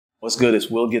What's good? It's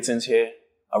Gittens here.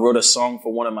 I wrote a song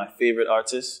for one of my favorite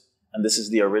artists, and this is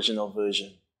the original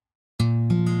version.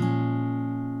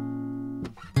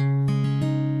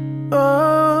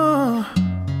 Oh,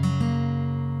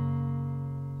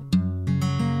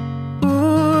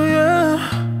 ooh, yeah.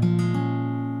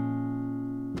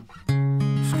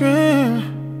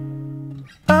 Scream,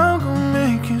 I'm gonna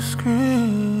make you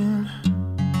scream.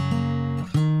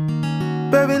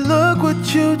 Baby, look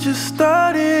what you just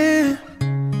started.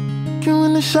 You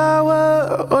in the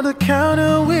shower or the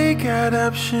counter, we got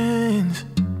options.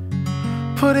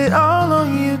 Put it all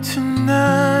on you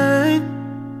tonight.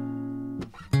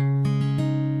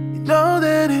 You know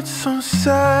that it's on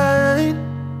sight.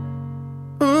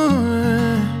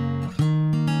 Ooh,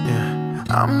 yeah.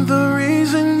 I'm the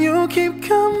reason you keep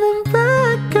coming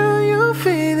back, girl, you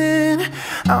feeling.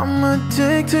 I'm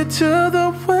addicted to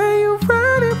the way you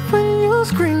ride it when you're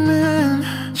screaming.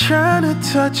 Trying to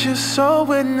touch your soul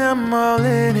when I'm all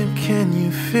in it. Can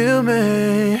you feel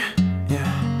me?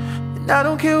 Yeah. And I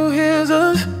don't care who hears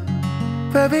us,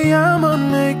 baby, I'ma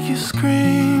make you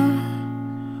scream.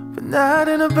 But not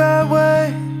in a bad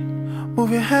way.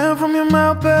 Move your hand from your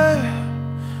mouth, babe.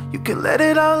 You can let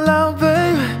it all out,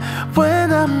 babe.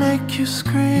 When I make you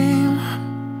scream,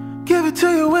 give it to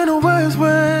you in the worst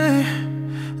way.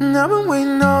 And I've been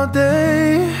waiting all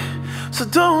day, so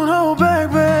don't hold back,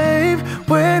 babe.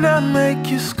 When I make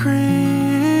you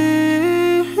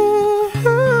scream,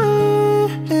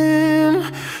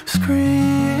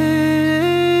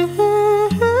 scream,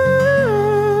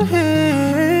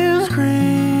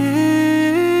 scream.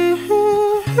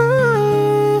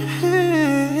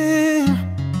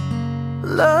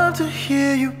 Love to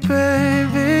hear you,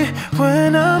 baby,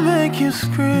 when I make you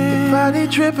scream. Your body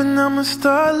dripping, I'ma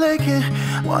start licking.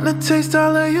 Wanna taste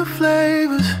all of your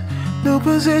flavors. New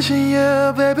position,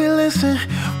 yeah, baby, listen.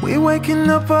 We waking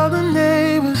up all the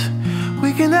neighbors.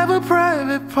 We can have a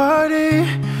private party.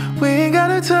 We ain't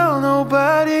gotta tell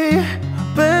nobody,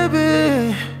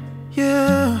 baby,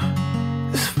 yeah.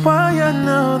 That's why I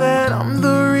know that I'm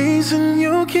the reason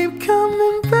you keep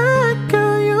coming back,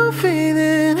 girl, you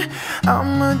feeling.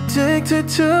 I'm addicted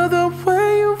to the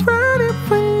way you ride it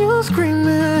when you're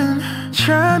screaming.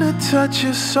 Trying to touch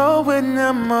your soul when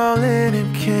I'm all in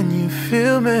it. Can you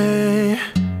feel me?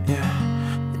 Yeah.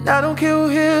 And I don't care who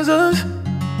hears us,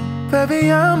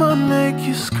 baby, I'ma make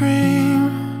you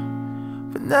scream.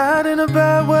 But not in a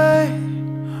bad way.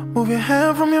 Move your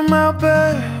hand from your mouth,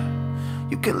 babe.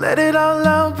 You can let it all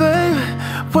out, babe.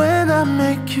 When I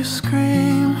make you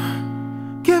scream,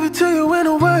 give it to you in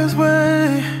the worst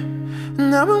way.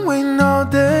 And I've been waiting all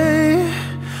day,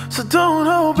 so don't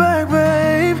hold back,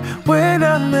 babe. When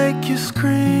I make you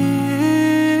scream,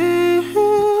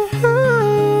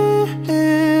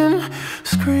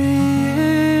 scream,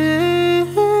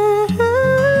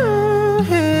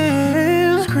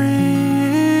 scream.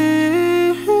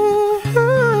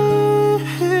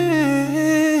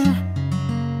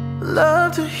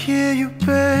 Love to hear you,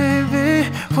 baby,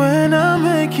 when I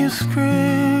make you scream.